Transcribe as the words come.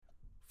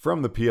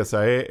From the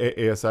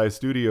PSIA ASI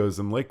studios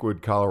in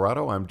Lakewood,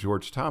 Colorado, I'm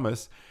George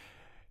Thomas.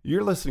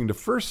 You're listening to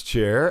First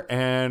Chair,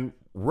 and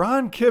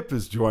Ron Kipp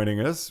is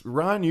joining us.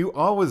 Ron, you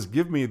always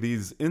give me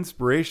these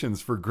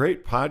inspirations for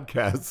great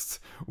podcasts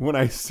when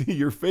I see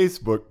your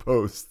Facebook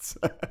posts.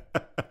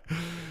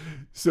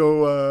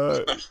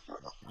 So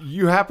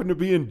you happen to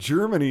be in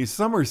Germany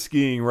summer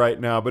skiing right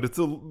now, but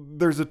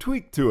there's a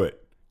tweak to it.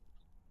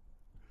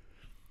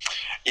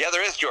 Yeah,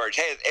 there is, George.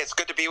 Hey, it's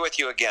good to be with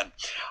you again.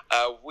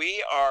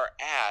 We are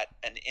at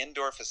an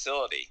indoor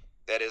facility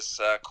that is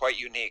quite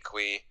unique.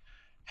 We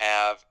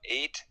have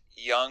 8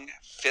 young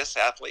FIS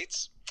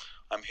athletes.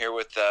 I'm here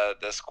with the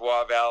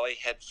Squaw Valley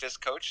head FIS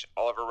coach,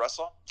 Oliver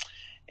Russell,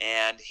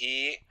 and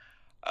he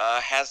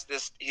has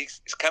this.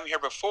 He's come here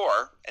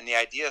before, and the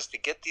idea is to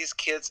get these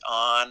kids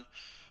on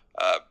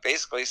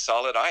basically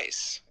solid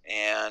ice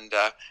and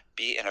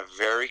be in a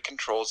very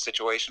controlled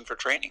situation for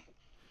training.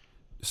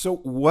 So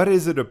what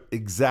is it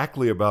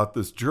exactly about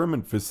this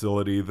German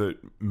facility that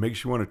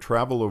makes you want to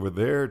travel over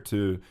there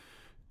to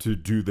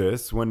do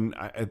this when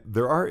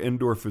there are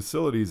indoor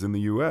facilities in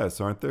the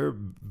U.S., aren't there?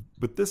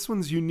 But this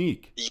one's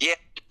unique.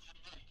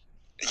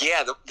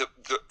 Yeah.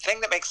 The thing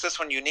that makes this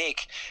one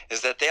unique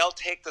is that they'll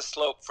take the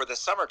slope for the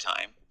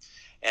summertime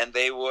and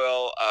they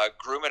will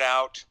groom it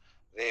out.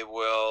 They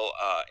will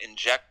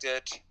inject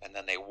it, and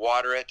then they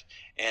water it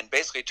and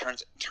basically turn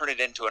it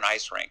into an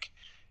ice rink.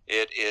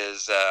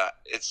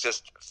 It's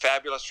just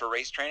fabulous for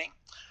race training.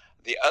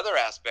 The other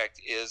aspect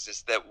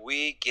is that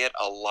we get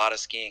a lot of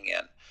skiing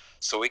in.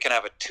 So we can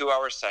have a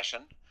 2-hour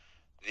session.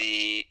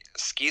 The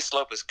ski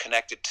slope is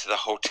connected to the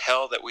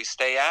hotel that we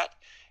stay at,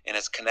 and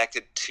it's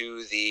connected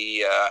to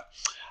the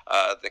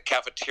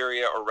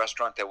cafeteria or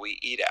restaurant that we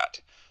eat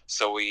at.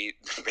 So we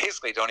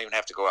basically don't even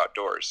have to go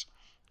outdoors.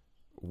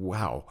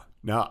 Wow.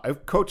 Now,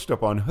 I've coached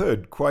up on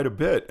Hood quite a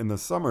bit in the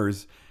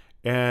summers.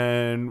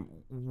 And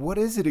what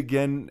is it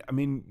again? I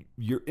mean,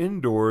 you're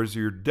indoors.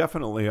 You're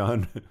definitely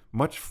on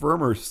much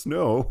firmer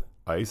snow,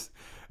 ice,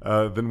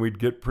 than we'd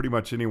get pretty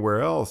much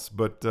anywhere else.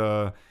 But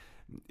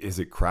is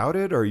it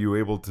crowded? Are you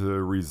able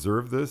to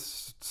reserve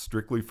this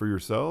strictly for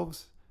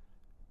yourselves?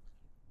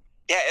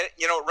 Yeah,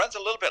 it runs a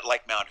little bit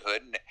like Mount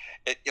Hood.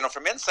 And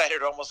from inside,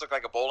 it almost looks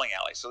like a bowling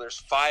alley. So there's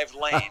 5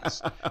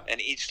 lanes,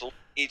 and each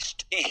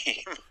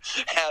team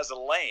has a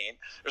lane.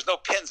 There's no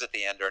pins at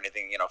the end or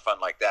anything, fun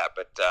like that.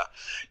 But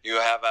you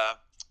have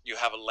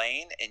a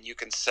lane, and you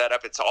can set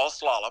up. It's all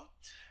slalom.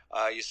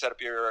 You set up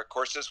your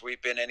courses.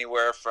 We've been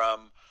anywhere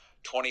from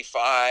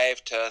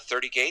 25 to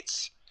 30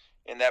 gates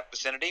in that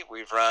vicinity.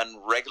 We've run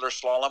regular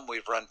slalom.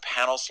 We've run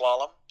panel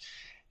slalom.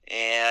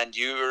 And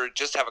you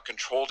just have a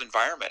controlled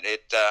environment.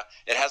 It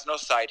has no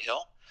side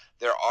hill.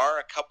 There are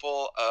a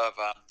couple of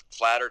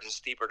flatter to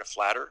steeper to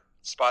flatter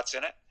spots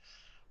in it,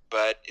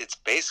 but it's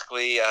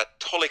basically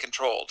totally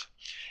controlled.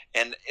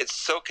 And it's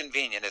so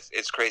convenient.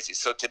 It's crazy.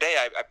 So today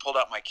I pulled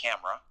out my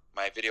camera,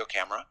 my video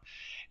camera,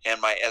 and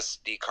my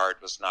SD card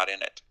was not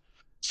in it.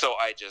 So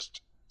I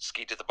just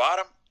skied to the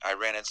bottom. I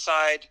ran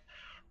inside,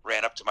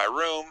 ran up to my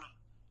room,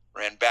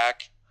 ran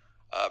back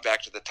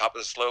to the top of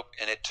the slope,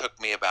 and it took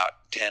me about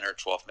 10 or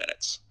 12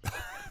 minutes.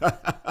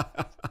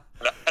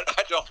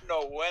 I don't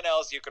know when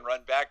else you can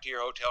run back to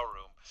your hotel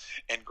room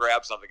and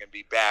grab something and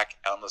be back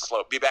on the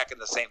slope, be back in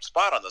the same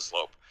spot on the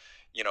slope,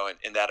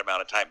 in that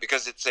amount of time,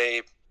 because it's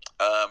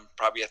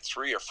probably a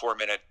 3 or 4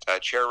 minute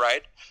chair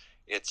ride.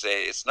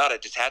 It's not a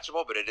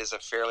detachable, but it is a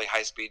fairly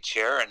high speed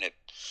chair, and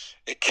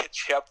it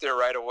gets you up there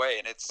right away,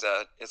 and it's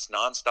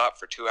nonstop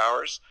for 2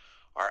 hours.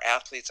 Our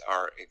athletes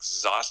are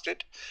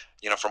exhausted.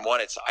 From one,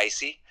 it's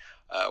icy.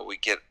 We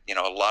get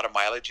a lot of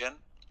mileage in.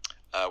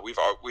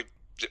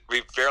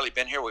 We've barely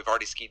been here. We've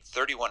already skied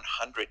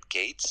 3,100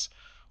 gates,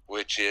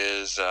 which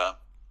is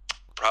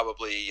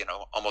probably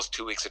almost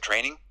 2 weeks of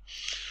training.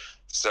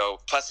 So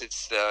plus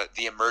it's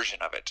the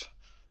immersion of it,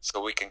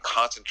 so we can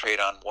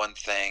concentrate on one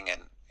thing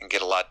and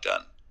get a lot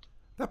done.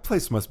 That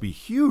place must be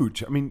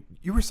huge. I mean,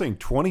 you were saying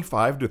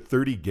 25 to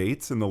 30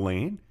 gates in the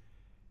lane?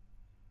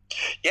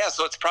 Yeah,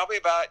 so it's probably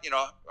about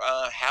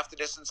half the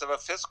distance of a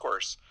FIS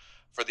course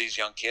for these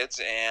young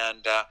kids,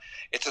 and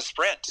it's a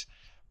sprint,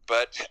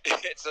 but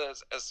it's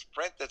a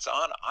sprint that's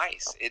on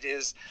ice. It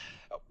is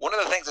one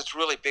of the things that's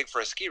really big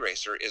for a ski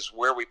racer is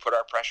where we put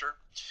our pressure.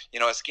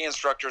 As ski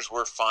instructors,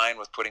 we're fine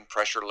with putting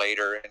pressure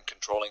later and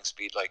controlling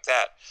speed like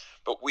that,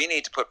 but we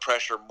need to put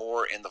pressure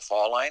more in the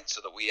fall line so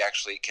that we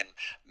actually can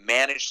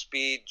manage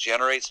speed,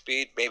 generate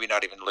speed, maybe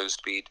not even lose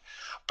speed.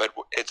 But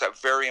it's a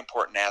very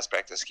important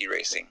aspect of ski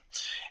racing.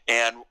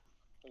 And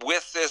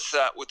with this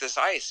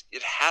ice,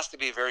 it has to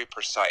be very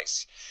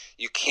precise.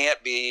 You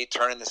can't be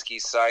turning the ski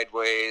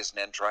sideways and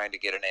then trying to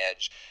get an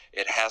edge.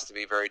 It has to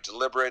be very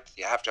deliberate.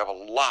 You have to have a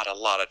lot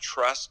of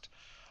trust.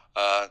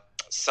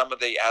 Some of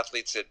the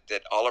athletes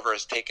that Oliver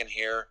has taken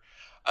here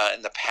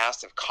in the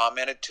past have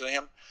commented to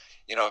him,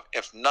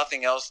 if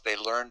nothing else, they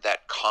learned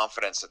that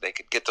confidence that they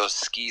could get those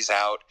skis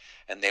out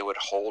and they would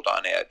hold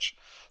on edge.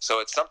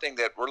 So it's something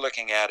that we're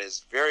looking at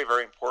is very,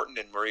 very important,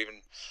 and we're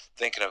even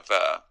thinking of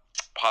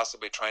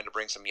possibly trying to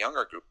bring some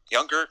younger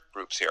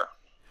groups here.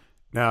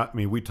 Now, I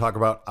mean, we talk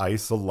about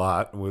ice a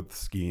lot with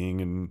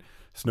skiing and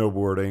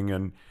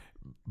snowboarding,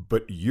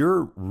 but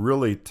you're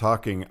really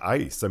talking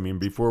ice. I mean,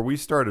 before we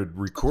started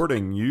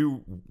recording,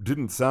 you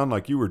didn't sound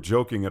like you were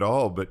joking at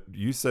all, but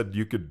you said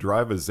you could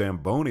drive a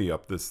Zamboni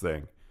up this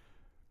thing.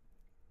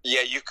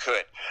 Yeah, you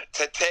could.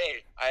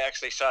 Today, I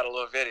actually shot a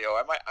little video.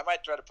 I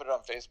might try to put it on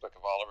Facebook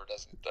if Oliver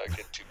doesn't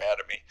get too mad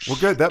at me. Well,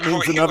 good. That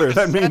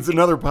means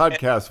another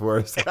podcast for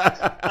us.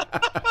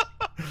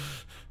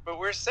 But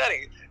we're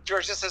setting,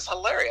 George. This is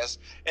hilarious.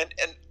 And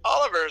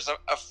Oliver's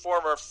a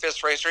former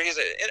FIS racer.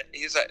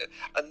 He's a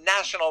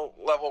national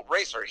level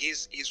racer.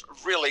 He's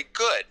really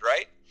good,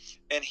 right?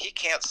 And he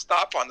can't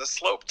stop on the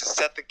slope to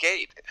set the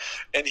gate,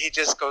 and he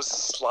just goes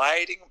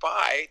sliding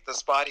by the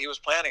spot he was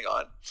planning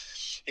on.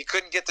 He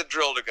couldn't get the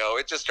drill to go.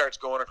 It just starts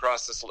going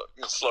across the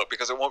slope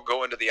because it won't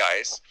go into the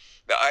ice.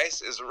 The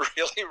ice is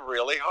really,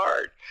 really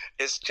hard.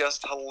 It's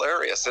just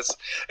hilarious.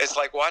 It's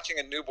like watching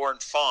a newborn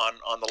fawn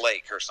on the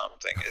lake or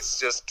something. It's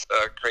just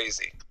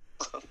crazy.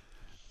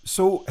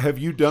 So have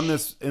you done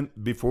this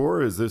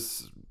before? Is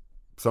this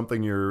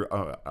something you're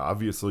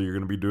obviously you're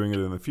going to be doing it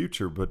in the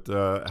future, but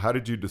how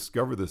did you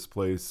discover this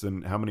place,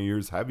 and how many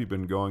years have you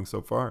been going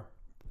so far?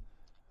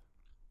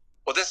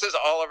 Well, this is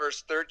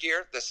Oliver's third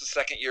year. This is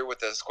second year with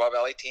the Squaw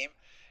Valley team,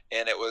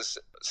 and it was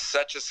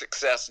such a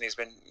success, and he's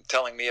been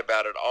telling me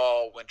about it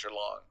all winter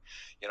long.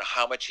 You know,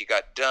 how much he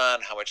got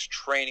done, how much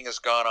training has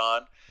gone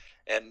on,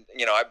 and,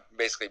 you know, I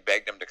basically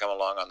begged him to come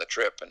along on the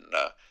trip and,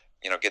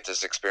 get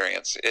this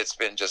experience. It's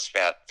been just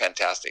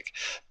fantastic.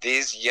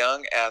 These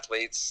young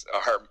athletes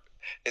are,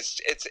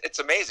 it's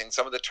amazing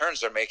some of the turns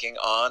they're making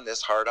on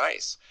this hard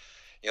ice.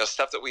 You know,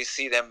 stuff that we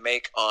see them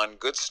make on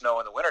good snow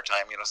in the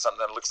wintertime, you know, something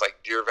that looks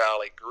like Deer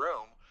Valley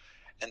Groom.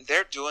 And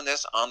they're doing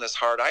this on this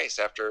hard ice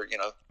after,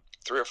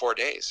 3 or 4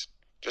 days.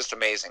 Just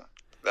amazing,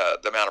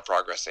 the amount of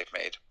progress they've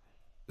made.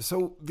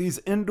 So these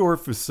indoor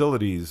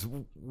facilities,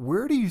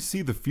 where do you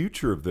see the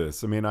future of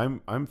this? I mean,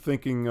 I'm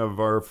thinking of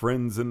our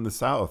friends in the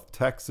South,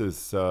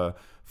 Texas,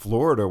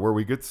 Florida, where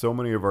we get so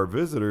many of our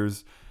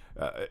visitors.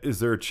 Is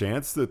there a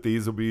chance that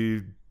these will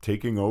be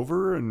taking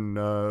over and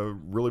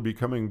really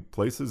becoming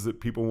places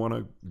that people want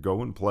to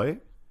go and play?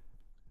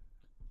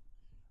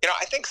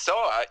 I think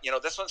so.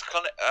 This one's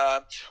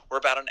we're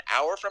about an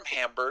hour from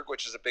Hamburg,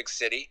 which is a big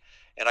city,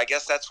 and I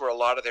guess that's where a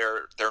lot of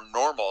their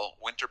normal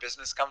winter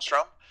business comes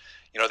from.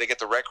 You know, they get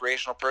the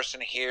recreational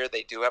person here.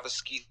 They do have a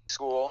ski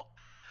school.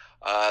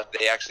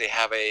 They actually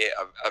have a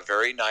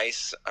very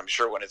nice, I'm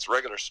sure when it's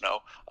regular snow,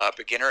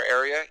 beginner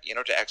area,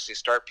 to actually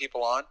start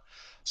people on.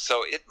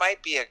 So it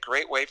might be a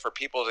great way for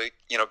people to,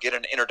 get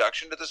an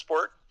introduction to the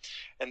sport.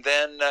 And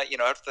then,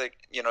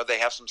 if they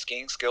have some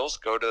skiing skills,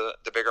 go to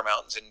the bigger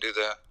mountains and do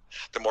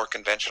the more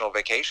conventional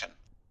vacation.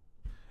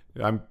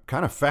 I'm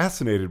kind of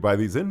fascinated by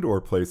these indoor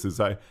places.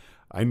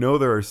 I know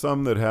there are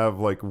some that have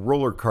like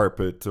roller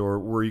carpet, or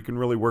where you can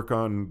really work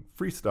on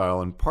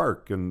freestyle and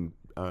park and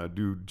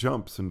do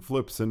jumps and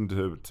flips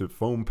into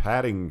foam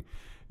padding.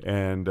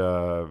 And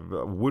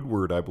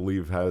Woodward, I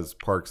believe, has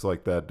parks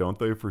like that, don't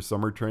they, for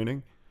summer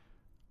training?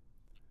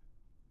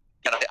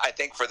 And I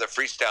think for the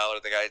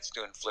freestyler, the guy that's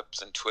doing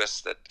flips and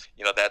twists,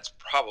 that's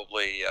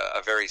probably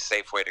a very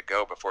safe way to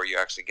go before you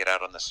actually get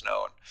out on the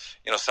snow.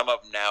 And, some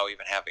of them now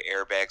even have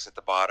airbags at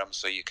the bottom,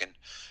 so you can,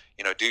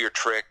 do your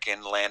trick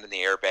and land in the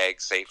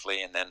airbag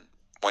safely. And then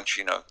once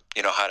you know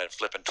how to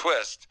flip and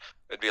twist,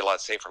 it'd be a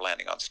lot safer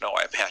landing on snow,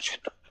 I imagine.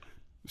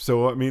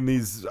 So, I mean,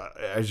 these,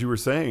 as you were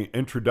saying,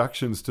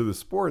 introductions to the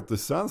sport,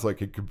 this sounds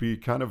like it could be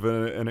kind of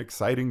an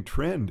exciting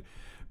trend.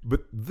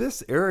 But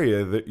this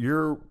area that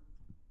you're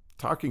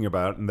talking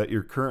about and that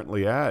you're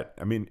currently at,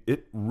 I mean,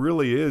 it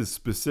really is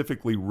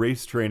specifically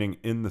race training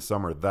in the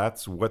summer.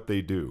 That's what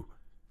they do.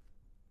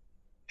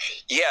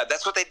 Yeah,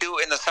 that's what they do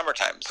in the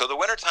summertime. So the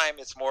wintertime,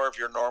 it's more of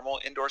your normal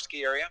indoor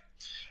ski area.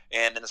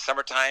 And in the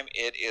summertime,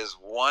 it is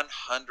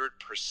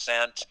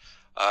 100%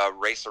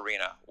 race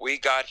arena. We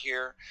got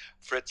here,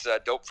 Fritz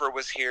Doepfer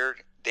was here,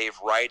 Dave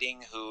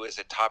Riding, who is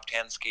a top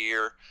 10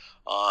 skier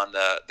on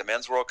the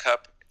Men's World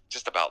Cup,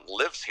 just about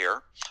lives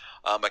here.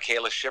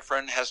 Michaela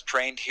Schifrin has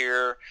trained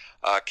here.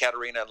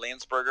 Katarina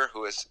Liensberger,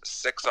 who is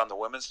 6 on the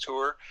women's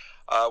tour,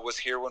 was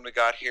here when we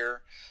got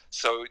here.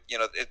 So,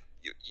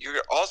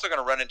 you're also going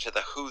to run into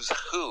the who's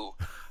who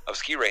of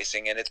ski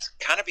racing, and it's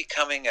kind of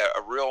becoming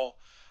a real,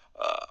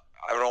 I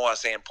don't want to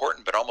say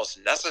important, but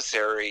almost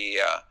necessary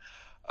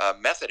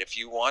method if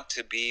you want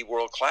to be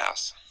world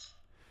class.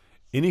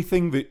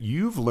 Anything that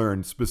you've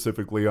learned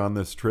specifically on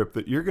this trip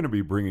that you're going to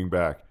be bringing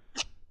back?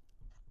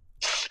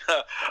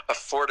 A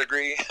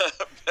 4-degree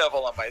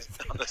bevel on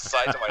the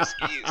sides of my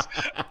skis.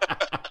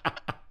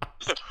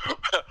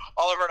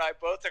 Oliver and I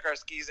both took our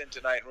skis in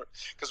tonight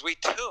because we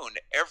tune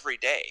every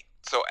day.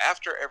 So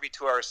after every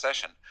 2-hour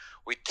session,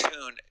 we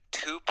tune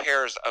 2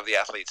 pairs of the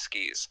athlete's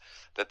skis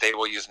that they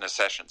will use in a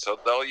session. So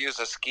they'll use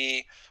a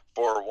ski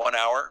for 1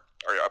 hour,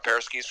 or a pair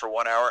of skis for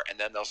 1 hour, and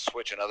then they'll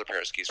switch another pair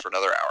of skis for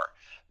another hour.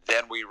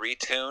 Then we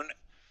retune.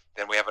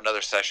 Then we have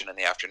another session in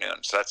the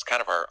afternoon. So that's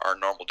kind of our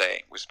normal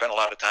day. We spend a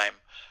lot of time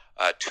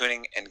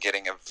tuning and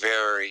getting a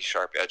very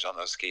sharp edge on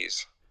those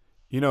skis.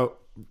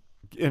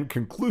 in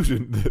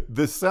conclusion,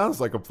 this sounds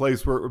like a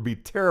place where it would be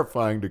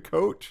terrifying to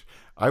coach.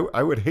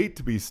 I would hate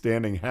to be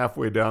standing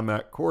halfway down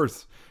that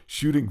course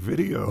shooting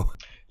video.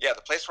 Yeah,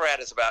 the place we're at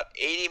is about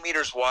 80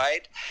 meters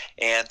wide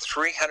and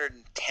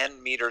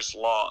 310 meters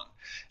long.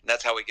 And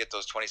that's how we get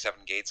those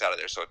 27 gates out of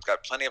there. So it's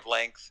got plenty of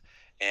length.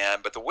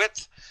 But the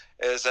width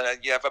is,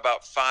 you have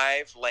about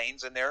 5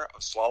 lanes in there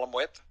of slalom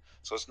width.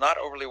 So it's not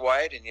overly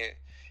wide. And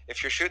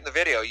if you're shooting the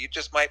video, you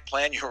just might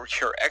plan your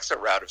exit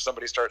route if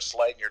somebody starts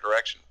sliding your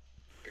direction,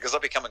 because they'll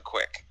be coming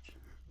quick.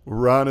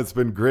 Ron, it's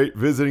been great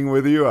visiting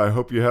with you. I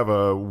hope you have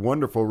a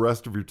wonderful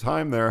rest of your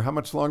time there. How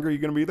much longer are you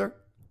going to be there?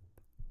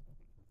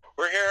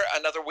 We're here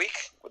another week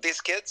with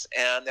these kids,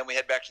 and then we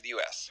head back to the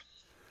U.S.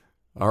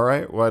 All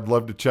right. Well, I'd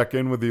love to check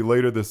in with you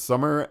later this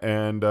summer.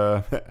 And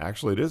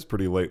actually, it is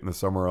pretty late in the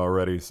summer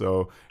already.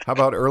 So how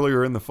about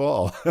earlier in the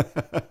fall?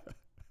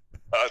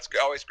 It's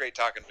always great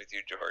talking with you,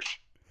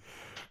 George.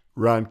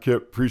 Ron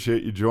Kipp,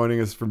 appreciate you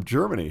joining us from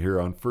Germany here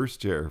on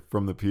First Chair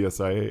from the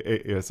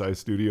PSIA ASI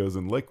studios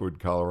in Lakewood,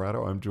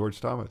 Colorado. I'm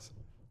George Thomas.